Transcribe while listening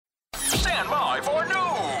Stand by for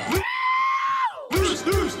news.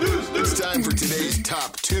 It's time for today's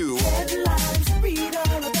top 2 Headlines. Read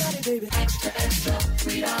all about it, baby. Extra, extra.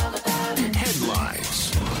 Read all about it.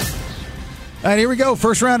 headlines. All right, here we go.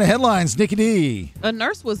 First round of headlines. Nikki D. A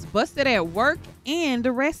nurse was busted at work and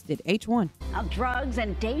arrested. H1. Drugs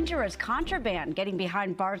and dangerous contraband getting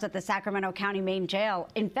behind bars at the Sacramento County main jail.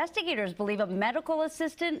 Investigators believe a medical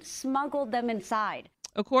assistant smuggled them inside.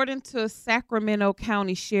 According to Sacramento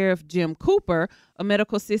County Sheriff Jim Cooper, a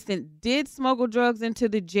medical assistant did smuggle drugs into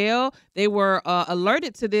the jail. They were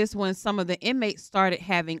alerted to this when some of the inmates started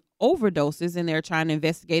having overdoses, and they're trying to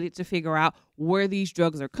investigate it to figure out where these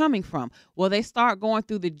drugs are coming from. Well, they start going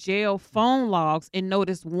through the jail phone logs and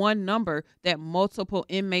noticed one number that multiple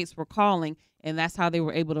inmates were calling, and that's how they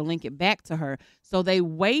were able to link it back to her. So they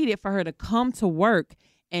waited for her to come to work,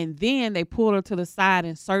 and then they pulled her to the side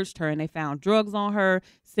and searched her, and they found drugs on her,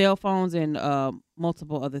 cell phones, and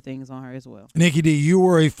multiple other things on her as well. Nikki D, you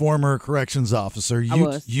were a former corrections officer. I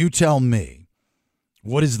was. You tell me,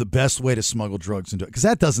 what is the best way to smuggle drugs into it? Because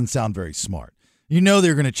that doesn't sound very smart. You know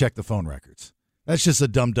they're going to check the phone records. That's just a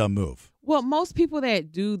dumb move. Well, most people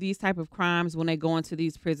that do these type of crimes when they go into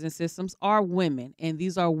these prison systems are women, and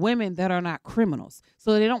these are women that are not criminals.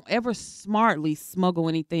 So they don't ever smartly smuggle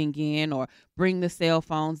anything in or bring the cell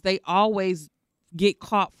phones. They always get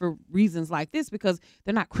caught for reasons like this because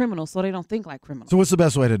they're not criminals, so they don't think like criminals. So what's the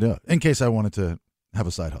best way to do it, in case I wanted to have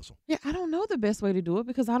a side hustle? Yeah, I don't know the best way to do it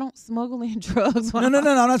because I don't smuggle in drugs. No. I'm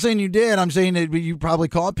not saying you did. I'm saying that you probably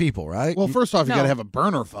caught people, right? Well, first off, you No. got to have a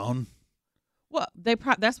burner phone. Well,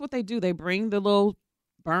 that's what they do. They bring the little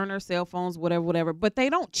burner cell phones, whatever. But they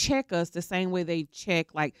don't check us the same way they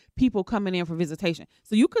check like people coming in for visitation.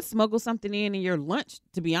 So you could smuggle something in your lunch,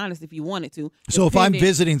 to be honest, if you wanted to. So if I'm depending-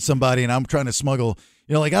 visiting somebody and I'm trying to smuggle,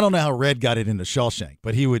 like I don't know how Red got it into Shawshank,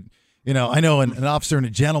 but he would, I know an officer and a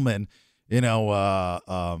gentleman,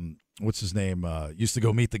 what's his name, used to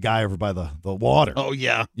go meet the guy over by the water. Oh,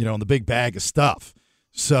 yeah. In the big bag of stuff.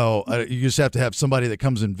 So you just have to have somebody that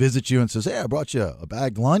comes and visits you and says, hey, I brought you a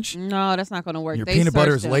bagged lunch. No, that's not going to work. Your They peanut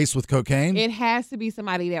butter search is them. laced with cocaine. It has to be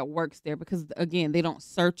somebody that works there because, again, they don't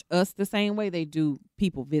search us the same way they do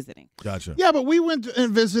people visiting. Gotcha. Yeah, but we went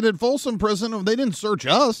and visited Folsom Prison. They didn't search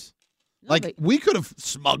us. No, We could have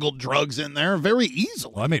smuggled drugs in there very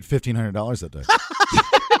easily. Well, I made $1,500 that day.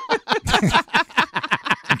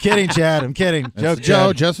 I'm kidding, Chad. I'm kidding. Joke,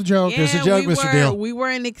 Chad. Just a joke. Just a joke, Mr. Deal. We were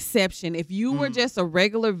an exception. If you were just a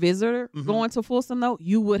regular visitor going to Folsom, though,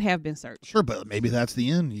 you would have been searched. Sure, but maybe that's the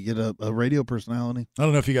end. You get a radio personality. I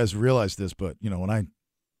don't know if you guys realize this, but, when I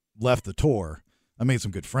left the tour, I made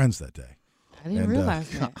some good friends that day. I didn't realize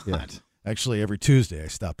that. Yeah. Actually, every Tuesday I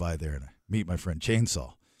stop by there and I meet my friend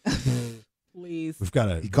Chainsaw. Please. We've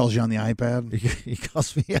got He calls you on the iPad. He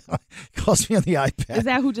calls me on the iPad. Is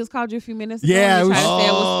that who just called you a few minutes ago? Yeah, You it tried was- to say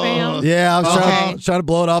it was spam? Yeah, I was Okay. trying to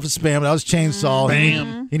blow it off as spam, but I was Chainsaw.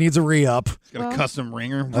 Bam. He needs a re-up. He's got a custom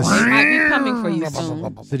ringer. He might be coming for you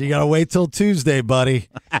soon. Said you got to wait till Tuesday, buddy.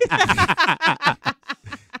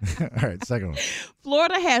 All right, second one.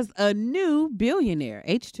 Florida has a new billionaire,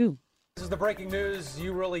 H2. This is the breaking news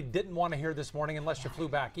you really didn't want to hear this morning unless you flew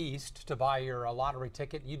back east to buy your lottery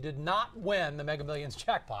ticket. You did not win the Mega Millions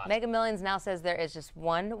jackpot. Mega Millions now says there is just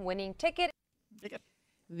one winning ticket.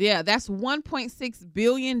 Yeah, that's $1.6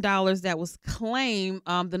 billion that was claimed.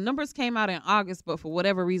 The numbers came out in August, but for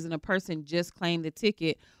whatever reason, a person just claimed the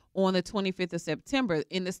ticket on the 25th of September.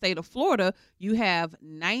 In the state of Florida, you have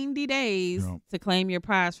 90 days to claim your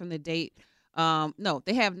prize from the date. No,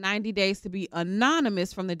 they have 90 days to be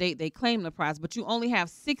anonymous from the date they claim the prize, but you only have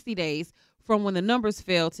 60 days from when the numbers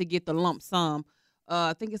fell to get the lump sum.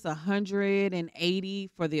 I think it's 180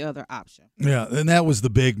 for the other option. Yeah, and that was the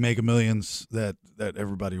big Mega Millions that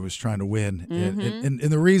everybody was trying to win. Mm-hmm. And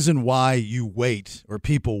the reason why you wait or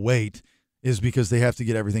people wait is because they have to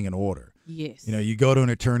get everything in order. Yes. You go to an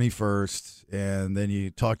attorney first, and then you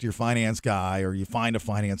talk to your finance guy, or you find a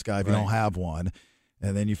finance guy if you don't have one.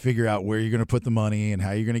 And then you figure out where you're going to put the money and how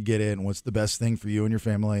you're going to get it and what's the best thing for you and your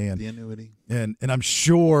family. And the annuity. And I'm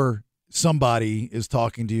sure somebody is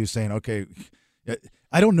talking to you saying, okay,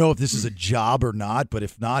 I don't know if this is a job or not, but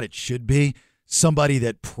if not, it should be somebody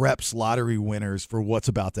that preps lottery winners for what's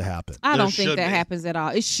about to happen. I don't think that happens at all.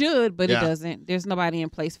 It should, but it Yeah. doesn't. There's nobody in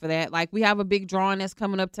place for that. Like, we have a big drawing that's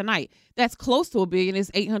coming up tonight. That's close to $1 billion. It's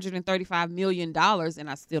 $835 million, and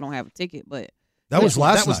I still don't have a ticket, but... That was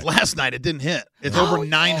last That was last night. It didn't hit. It's over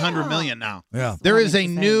 900 million now. Yeah. There is a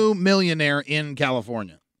Insane. new millionaire in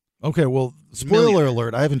California. Okay, well, spoiler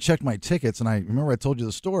alert, I haven't checked my tickets, and I remember I told you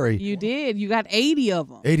the story. You did. You got 80 of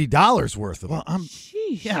them. $80 worth of Well, them.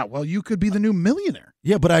 yeah, well, you could be the new millionaire.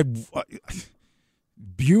 Yeah, but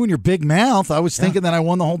you and your big mouth, I was thinking that I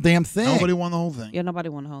won the whole damn thing. Nobody won the whole thing. Yeah, nobody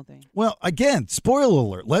won the whole thing. Well, again, spoiler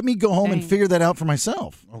alert. Let me go home and Dang. figure that out for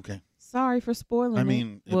myself. Okay. Sorry for spoiling I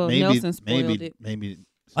mean, it. Well, maybe, Nelson spoiled it. Maybe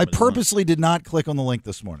I somebody purposely did not click on the link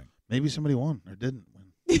this morning. won. Maybe somebody won or didn't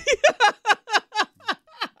win.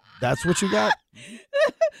 That's what you got?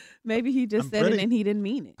 Maybe he just I'm said pretty. it and he didn't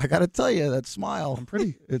mean it. I got to tell you, that smile. I'm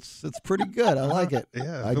pretty. It's pretty good. I like it.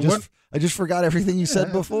 Yeah. I just forgot everything you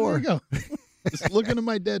said before. There you go. Just looking at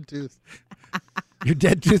my dead tooth. Your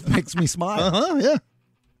dead tooth makes me smile. Yeah.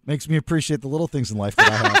 Makes me appreciate the little things in life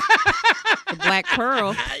that I have. The Black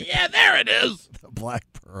Pearl. Yeah, there it is. The Black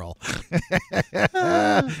Pearl.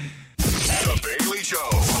 The Bailey Show.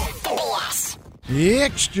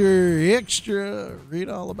 Extra. Read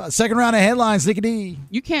all about it. Second round of headlines, Nicky D.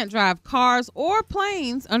 You can't drive cars or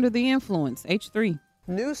planes under the influence. H3.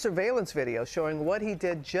 New surveillance video showing what he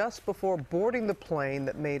did just before boarding the plane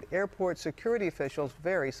that made airport security officials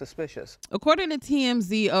very suspicious. According to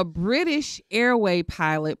TMZ, a British Airway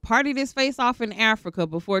pilot partied his face off in Africa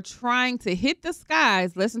before trying to hit the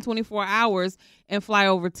skies less than 24 hours and fly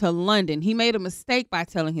over to London. He made a mistake by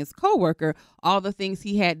telling his coworker all the things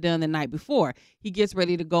he had done the night before. He gets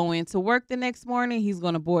ready to go into work the next morning. He's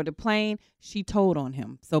going to board the plane. She told on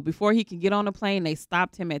him. So before he could get on the plane, they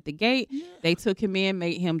stopped him at the gate. They took him in,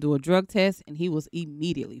 made him do a drug test, and he was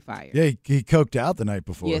immediately fired. Yeah, he coked out the night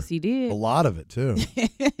before. Yes, he did. A lot of it, too.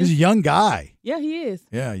 He's a young guy. Yeah, he is.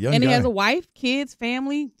 Yeah, young and guy. he has a wife, kids,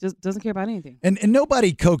 family, just doesn't care about anything. And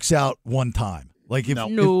nobody cokes out one time. Like if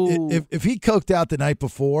if he coked out the night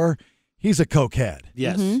before, he's a cokehead.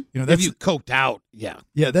 Yes. You know, If that's you coked out, yeah.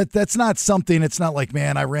 yeah, that's not something. It's not like,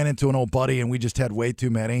 man, I ran into an old buddy and we just had way too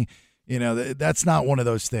many. You know, that's not one of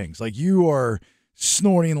those things. Like you are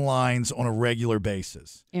snorting lines on a regular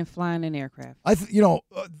basis. And flying an aircraft.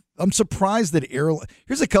 I'm surprised that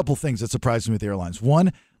here's a couple things that surprised me with airlines.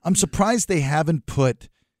 One, I'm surprised they haven't put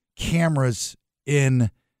cameras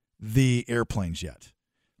in the airplanes yet.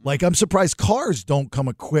 Like, I'm surprised cars don't come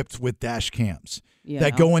equipped with dash cams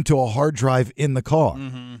that go into a hard drive in the car.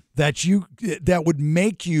 That would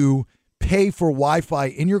make you pay for Wi-Fi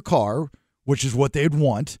in your car, which is what they'd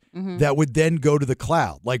want. That would then go to the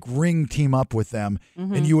cloud, like Ring team up with them,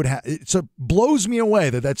 and you would have. So it blows me away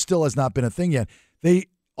that still has not been a thing yet. They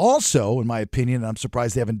also, in my opinion, and I'm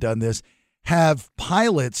surprised they haven't done this, have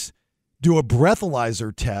pilots do a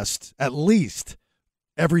breathalyzer test at least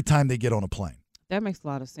every time they get on a plane. That makes a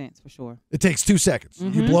lot of sense for sure. It takes 2 seconds.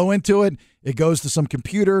 You blow into it, it goes to some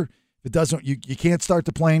computer. If it doesn't, you can't start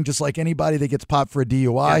the plane just like anybody that gets popped for a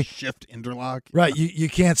DUI. Yeah, shift interlock. Right. You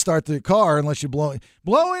can't start the car unless you blow into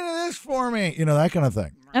this for me. You know, that kind of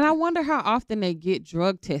thing. And I wonder how often they get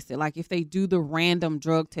drug tested, like if they do the random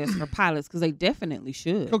drug test for pilots, because they definitely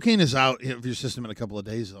should. Cocaine is out of your system in a couple of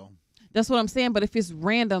days, though. That's what I'm saying. But if it's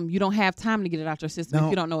random, you don't have time to get it out your system if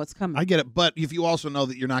you don't know it's coming. I get it. But if you also know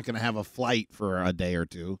that you're not going to have a flight for a day or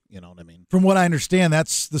two, you know what I mean? From what I understand,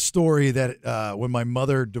 that's the story that when my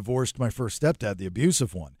mother divorced my first stepdad, the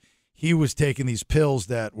abusive one, he was taking these pills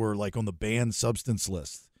that were like on the banned substance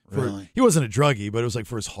list. Really? He wasn't a druggie, but it was like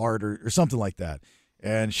for his heart or something like that.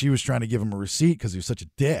 And she was trying to give him a receipt because he was such a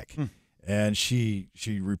dick. And she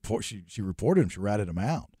reported him. She ratted him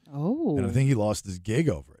out. Oh. And I think he lost his gig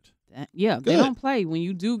over it. Yeah, they don't play. When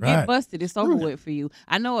you do get busted, it's over with for you.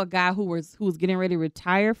 I know a guy who was getting ready to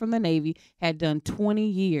retire from the Navy, had done 20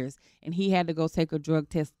 years, and he had to go take a drug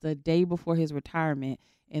test the day before his retirement,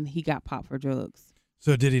 and he got popped for drugs.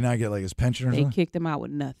 So did he not get like his pension or They something? kicked him out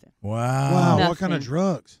with nothing. Wow. What kind of Nothing.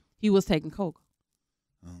 drugs? He was taking coke.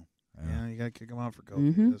 Oh, yeah, you got to kick him out for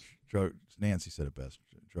coke. Nancy said it best.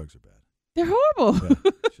 Drugs are bad. They're horrible.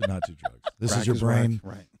 Yeah, should not do drugs. This Crack is your is brain.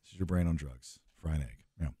 right. This is your brain on drugs. Fry an egg.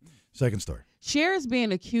 Yeah. Second story. Cher is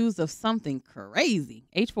being accused of something crazy.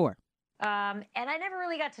 H4. And I never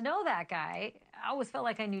really got to know that guy. I always felt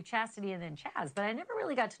like I knew Chastity and then Chaz, but I never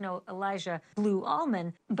really got to know Elijah Blue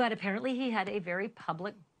Allman. But apparently he had a very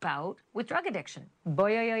public bout with drug addiction.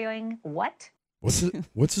 Boyoyoyoing. What?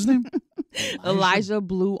 What's his name? Elijah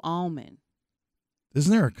Blue Allman.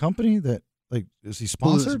 Isn't there a company that is he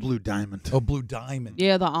sponsored? Blue Diamond. Oh, Blue Diamond.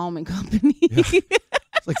 Yeah, the almond company.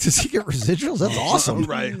 It's like, does he get residuals? That's awesome.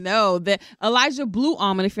 Right. No, that Elijah Blue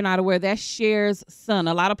Allman, if you're not aware, that's Cher's son.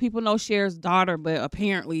 A lot of people know Cher's daughter, but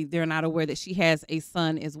apparently they're not aware that she has a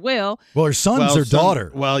son as well. Well, her son's her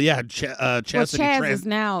daughter. Well, yeah, Chastity. Chaz is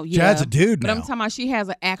now. Yeah, Chad's a dude but now. I'm talking about she has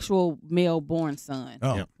an actual male-born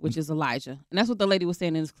son, which is Elijah, and that's what the lady was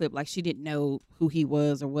saying in this clip. Like she didn't know who he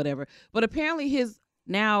was or whatever. But apparently his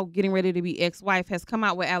now getting ready to be ex-wife, has come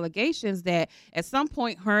out with allegations that at some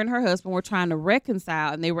point her and her husband were trying to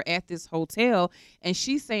reconcile, and they were at this hotel, and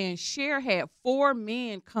she's saying Cher had 4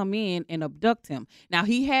 men come in and abduct him. Now,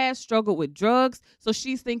 he has struggled with drugs, so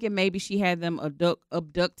she's thinking maybe she had them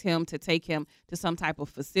abduct him to take him to some type of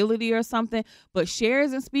facility or something, but Cher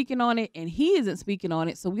isn't speaking on it, and he isn't speaking on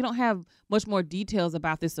it, so we don't have much more details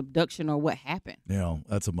about this abduction or what happened. You know,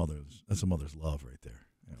 that's a mother's love right there.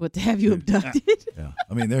 But to have you abducted? Yeah.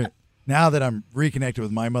 I mean, now that I'm reconnected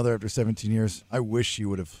with my mother after 17 years, I wish she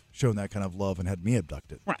would have shown that kind of love and had me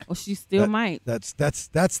abducted. Right. Well, she still might. That's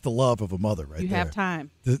the love of a mother right there. You have time.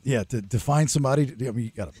 To find somebody, I mean,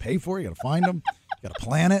 you got to pay for it. You got to find them. You got to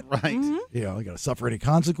plan it. Right. Mm-hmm. You know, you got to suffer any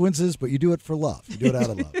consequences, but you do it for love. You do it out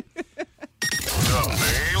of love. The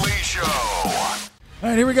Bailey Show. All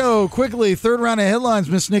right, here we go. Quickly, third round of headlines,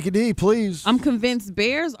 Miss Nikki D, please. I'm convinced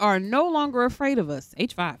bears are no longer afraid of us.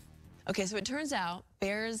 H5. Okay, so it turns out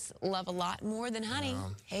bears love a lot more than honey.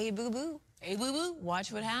 Hey, boo-boo. Hey, boo-boo.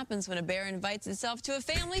 Watch what happens when a bear invites itself to a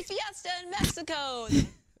family fiesta in Mexico.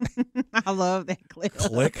 I love that clip.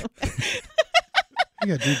 Click. You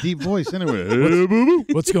got to do deep voice anyway.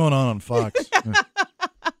 What's going on Fox?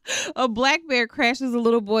 A black bear crashes a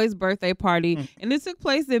little boy's birthday party, and it took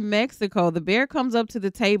place in Mexico. The bear comes up to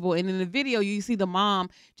the table, and in the video, you see the mom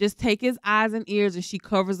just take his eyes and ears, and she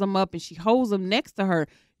covers him up, and she holds him next to her.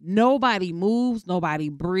 Nobody moves, nobody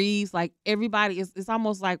breathes. Like everybody, it's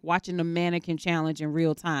almost like watching the mannequin challenge in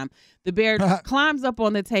real time. The bear climbs up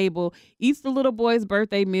on the table, eats the little boy's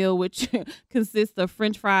birthday meal, which consists of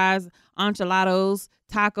French fries, enchiladas,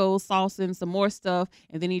 tacos, salsa, and some more stuff,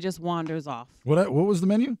 and then he just wanders off. What was the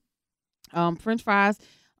menu? French fries,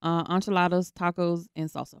 enchiladas, tacos, and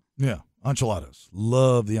salsa. Yeah, enchiladas.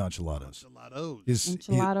 Love the enchiladas.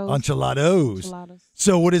 Enchilados.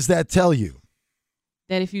 So what does that tell you?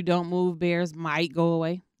 That if you don't move, bears might go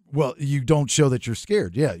away. Well, you don't show that you're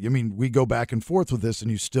scared. Yeah, I mean, we go back and forth with this, and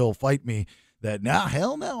you still fight me that,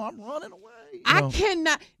 hell no, I'm running away. I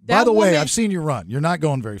cannot. By the way, I've seen you run. You're not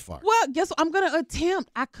going very far. Well, guess what? I'm going to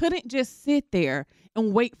attempt. I couldn't just sit there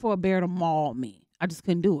and wait for a bear to maul me. I just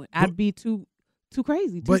couldn't do it. I'd be too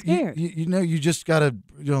crazy, too scared. You just got to,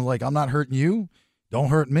 like, I'm not hurting you. Don't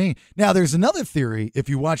hurt me. Now, there's another theory, if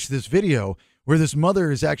you watch this video, where this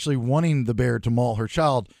mother is actually wanting the bear to maul her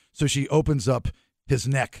child, so she opens up his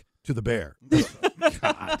neck to the bear.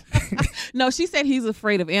 God. No, she said he's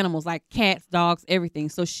afraid of animals, like cats, dogs, everything.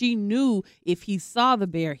 So she knew if he saw the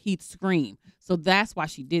bear, he'd scream. So that's why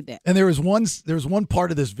she did that. And there was one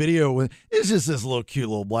part of this video when it's just this little cute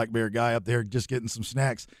little black bear guy up there just getting some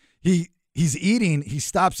snacks. He's eating, he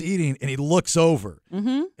stops eating, and he looks over.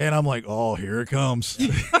 Mm-hmm. And I'm like, oh, here it comes. Here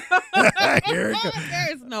it comes.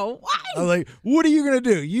 There's no way. I'm like, what are you going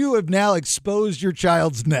to do? You have now exposed your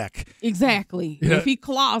child's neck. Exactly. Yeah. If he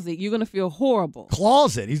claws it, you're going to feel horrible.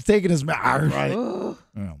 Claws it. He's taking his mouth. Right. Ugh.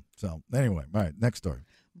 So, anyway, all right, next story.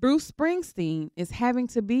 Bruce Springsteen is having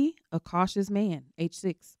to be a cautious man,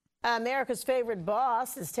 H6. America's favorite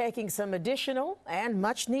boss is taking some additional and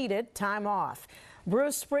much needed time off.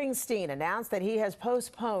 Bruce Springsteen announced that he has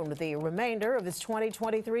postponed the remainder of his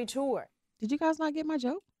 2023 tour. Did you guys not get my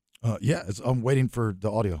joke? Yeah, I'm waiting for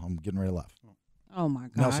the audio. I'm getting ready to laugh. Oh, my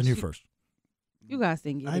gosh. Nelson, you first. You guys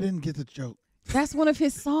didn't get it. I didn't get the joke. That's one of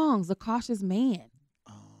his songs, A Cautious Man.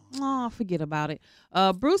 Oh, forget about it.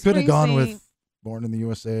 Bruce Could have Springsteen, gone with Born in the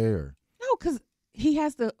USA or... No, because he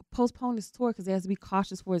has to postpone his tour because he has to be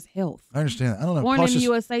cautious for his health. I understand that. I don't know. Born in the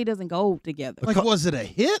USA doesn't go together. Like, was it a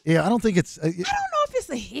hit? Yeah, I don't think it's... I don't know if it's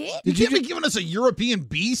a hit. You can't be giving us a European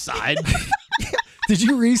B-side. Did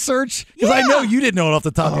you research? Because I know you didn't know it off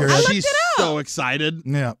the top of your head. She's so excited.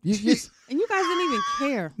 Yeah. And you guys didn't even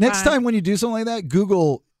care. Next Fine. time when you do something like that,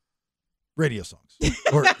 Google radio songs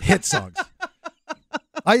or hit songs.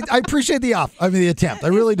 I appreciate the attempt. I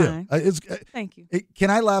really do. Thank you. Can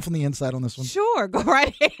I laugh on the inside on this one? Sure, go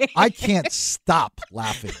right ahead. I can't stop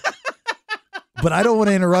laughing. But I don't want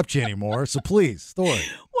to interrupt you anymore, so please, story.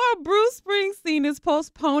 Well, Bruce Springsteen is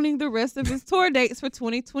postponing the rest of his tour dates for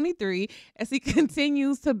 2023 as he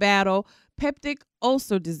continues to battle peptic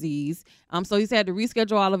ulcer disease. So he's had to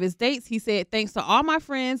reschedule all of his dates. He said, thanks to all my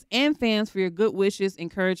friends and fans for your good wishes,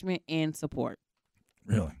 encouragement, and support.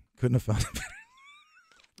 Really? Couldn't have found it better.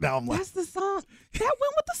 Now I'm That's the song. That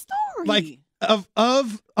went with the story. Like, of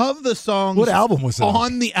the songs... What album was it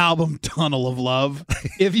on the album Tunnel of Love?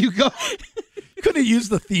 If you go... Could have used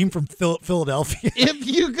the theme from Philadelphia. If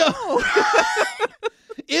you go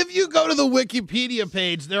to the Wikipedia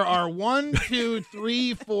page, there are 1, 2,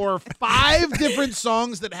 3, 4, 5 different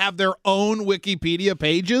songs that have their own Wikipedia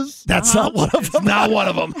pages. That's not one of them. Not one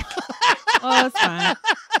of them. Oh, it's fine.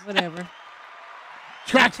 Whatever.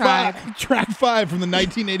 Track five from the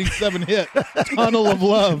 1987 hit Tunnel of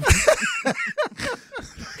Love.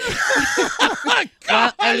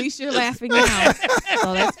 Well, at least you're laughing now,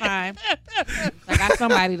 so that's fine. I got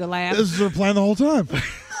somebody to laugh. This is their plan the whole time.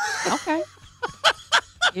 Okay.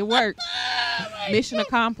 It worked. Mission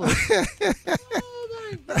accomplished.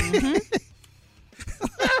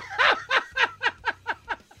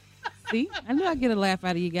 See? I knew I'd get a laugh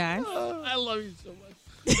out of you guys. I love you so much.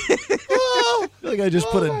 I feel like I just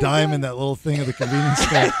put a dime in that little thing of the convenience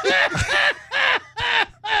store.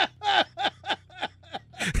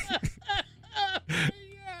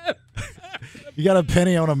 You got a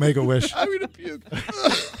penny, I want to make a wish. I'm gonna puke.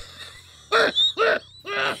 It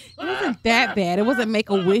wasn't that bad. It wasn't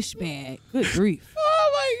Make-A-Wish bad. Good grief.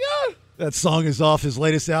 Oh my God. That song is off his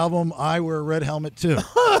latest album, I Wear a Red Helmet Too.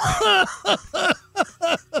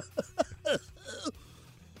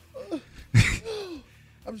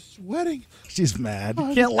 I'm sweating. She's mad.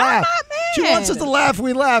 You can't laugh. I'm not mad. She wants us to laugh.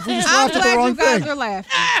 We laugh. We just I'm laughed at the glad wrong you guys thing. are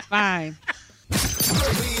laughing. Fine.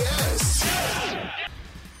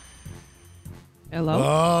 Hello?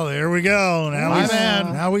 Oh, there we go. My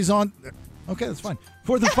man. Now he's on. Okay, that's fine.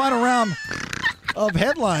 For the final round of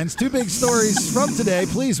headlines, two big stories from today.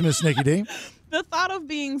 Please, Miss Nikki D. The thought of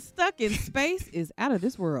being stuck in space is out of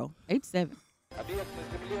this world. 8-7.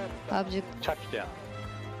 Touchdown.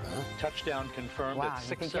 Touchdown confirmed Wow, at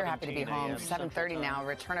you think you're happy to be home. 7:30 now.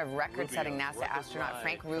 Return of record-setting NASA astronaut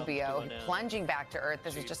Frank Rubio plunging back to Earth.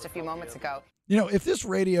 This was just a few moments ago. You know, if this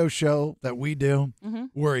radio show that we do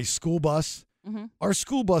were a school bus, our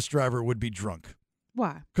school bus driver would be drunk.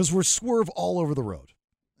 Why? Because we're swerve all over the road.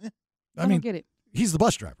 I don't get it. He's the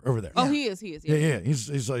bus driver over there. Oh, he is. Yeah.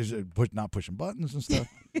 He's not pushing buttons and stuff.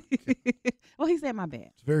 Well, he said my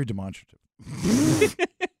bad. It's very demonstrative.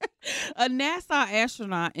 A NASA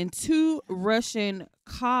astronaut and two Russian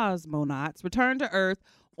cosmonauts returned to Earth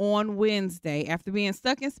on Wednesday after being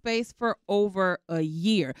stuck in space for over a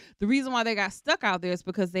year. The reason why they got stuck out there is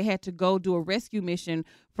because they had to go do a rescue mission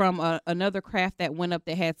from another craft that went up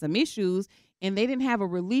that had some issues, and they didn't have a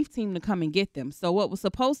relief team to come and get them. So what was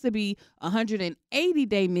supposed to be a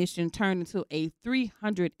 180-day mission turned into a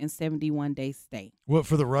 371-day stay. What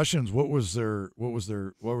for the Russians? What were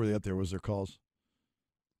they up there? What was their cause?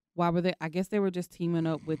 Why were they? I guess they were just teaming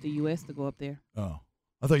up with the U.S. to go up there. Oh,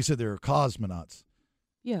 I thought you said they were cosmonauts.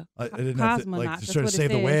 Yeah, I didn't know if cosmonauts. to try to save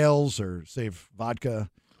the whales or save vodka.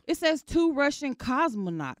 It says two Russian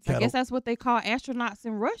cosmonauts. I guess that's what they call astronauts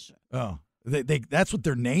in Russia. Oh, that's what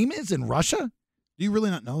their name is in Russia? Do you really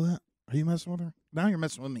not know that? Are you messing with her? Now you're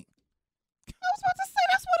messing with me. I was about to say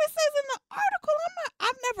that's what it says in the article.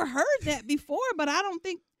 I've never heard that before, but I don't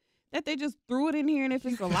think that they just threw it in here and if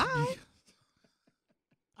it's allowed.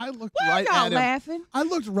 I looked Why right y'all at him. laughing? I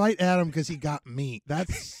looked right at him because he got me.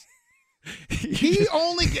 That's he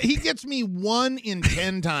gets me 1 in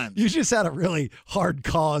 10 times. You just had a really hard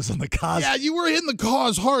cause on the cos. Yeah, you were hitting the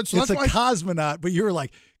cause hard. So it's that's a cosmonaut, but you were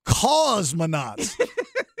like cosmonauts.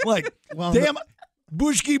 Like, well, damn,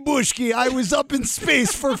 Bushki, I was up in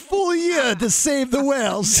space for a full year to save the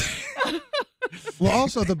whales. Well,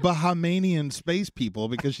 also the Bahamian space people,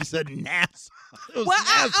 because she said NASA. Well,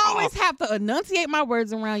 I always have to enunciate my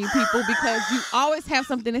words around you people because you always have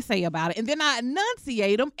something to say about it. And then I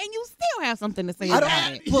enunciate them and you still have something to say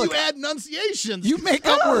about it. You add enunciations. You make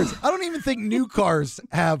up words. I don't even think new cars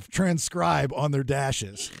have transcribe on their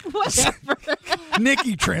dashes. Whatever.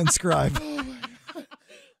 Nikki transcribe.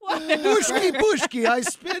 Bushki, I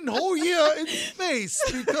spend whole year in space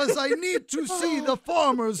because I need to see the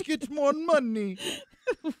farmers get more money.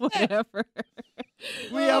 Whatever.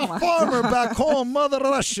 We have farmer back home, Mother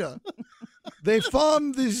Russia. They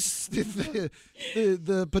farm the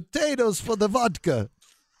potatoes for the vodka.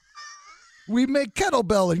 We make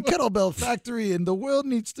kettlebell in kettlebell factory, and the world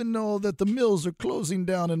needs to know that the mills are closing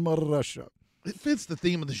down in Mother Russia. It fits the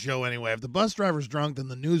theme of the show anyway. If the bus driver's drunk, then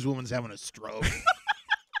the newswoman's having a stroke.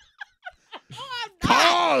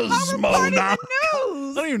 Cosmonaut.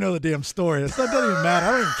 I don't even know the damn story. It doesn't even matter.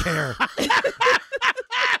 I don't even care.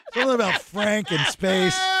 Something about Frank in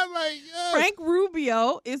space. Oh my God. Frank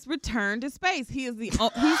Rubio is returned to space. He is the You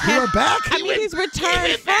are back? he's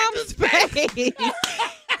returned from space.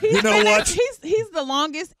 You know what? He's the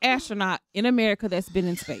longest astronaut in America that's been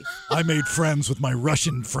in space. I made friends with my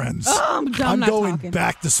Russian friends. I'm I'm not going talking.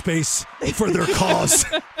 back to space for their cause.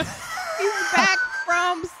 He's back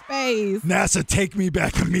from space. NASA, take me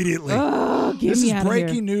back immediately. Oh, get This me is out of here.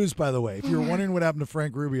 breaking news, by the way. If you're wondering what happened to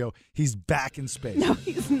Frank Rubio, he's back in space. No,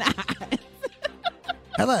 he's not.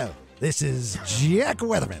 Hello, this is Jack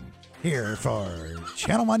Weatherman here for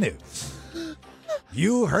Channel One News.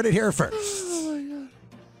 You heard it here first.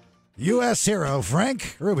 U.S. hero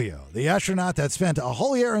Frank Rubio, the astronaut that spent a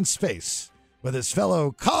whole year in space with his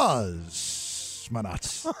fellow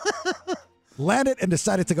cosmonauts, landed and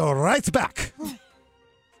decided to go right back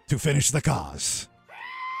to finish the cause.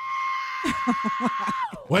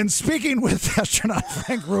 When speaking with astronaut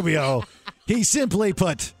Frank Rubio, he simply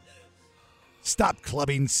put, "Stop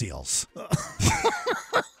clubbing seals."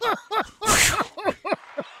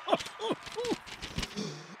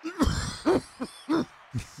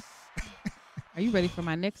 Are you ready for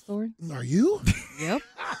my next story? Are you? Yep.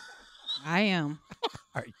 I am.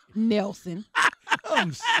 Are you? Nelson.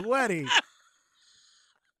 I'm sweaty.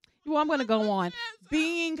 Well, I'm going to go on.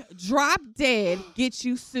 Being drop dead gets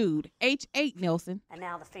you sued. H8 Nelson. And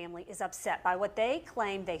now the family is upset by what they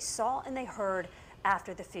claim they saw and they heard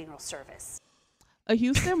after the funeral service. A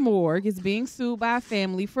Houston morgue is being sued by a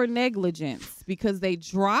family for negligence because they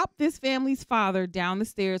dropped this family's father down the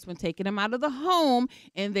stairs when taking him out of the home,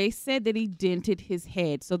 and they said that he dented his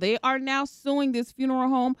head. So they are now suing this funeral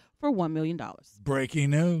home for $1 million.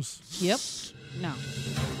 Breaking news. Yep. No.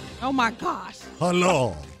 Oh, my gosh.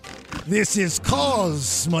 Hello. This is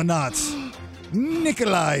Cosmonaut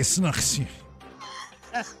Nikolai Snuxy.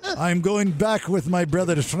 I'm going back with my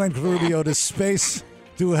brother Frank Rubio to space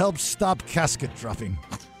to help stop casket dropping.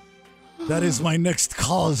 That is my next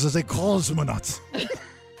cause as a cosmonaut.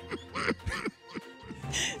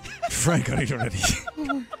 Frank, are you ready?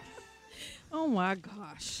 Oh, my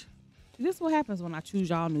gosh. This is what happens when I choose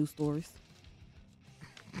y'all news stories.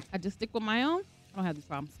 I just stick with my own. I don't have these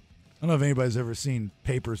problems. I don't know if anybody's ever seen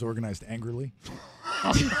papers organized angrily.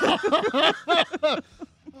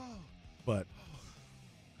 But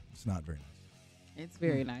it's not very nice. It's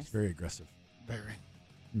very nice. It's very aggressive. Very.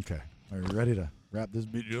 Okay. Are you ready to wrap this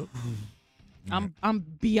video? I'm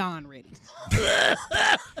beyond ready.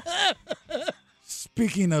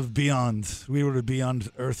 Speaking of beyond, we were beyond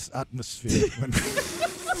Earth's atmosphere.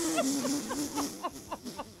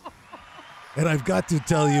 And I've got to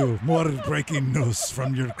tell you more breaking news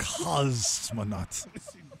from your cosmonaut.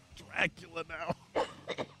 Dracula now.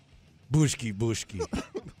 Bushki.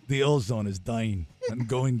 The ozone is dying and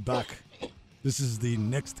going back. This is the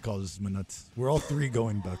next cosmonaut. We're all three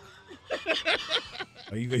going back.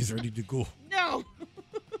 Are you guys ready to go? No.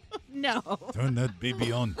 No. Turn that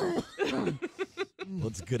baby on.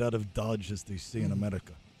 Let's get out of Dodge, as they say in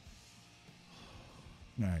America.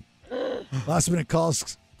 All right. Last minute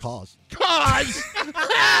calls. Cause. That's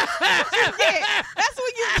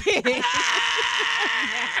what you get.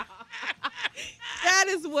 That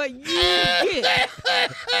is what you get,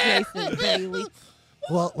 Jason Bailey.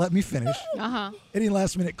 Well, let me finish. Uh-huh. Any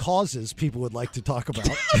last minute causes people would like to talk about,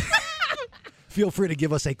 feel free to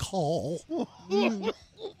give us a call.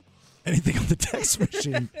 Anything on the text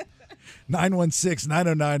machine.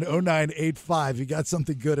 916-909-0985. You got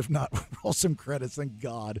something good. If not, roll some credits. Thank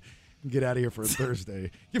God. And get out of here for a Thursday.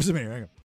 Give us a minute. Hang on.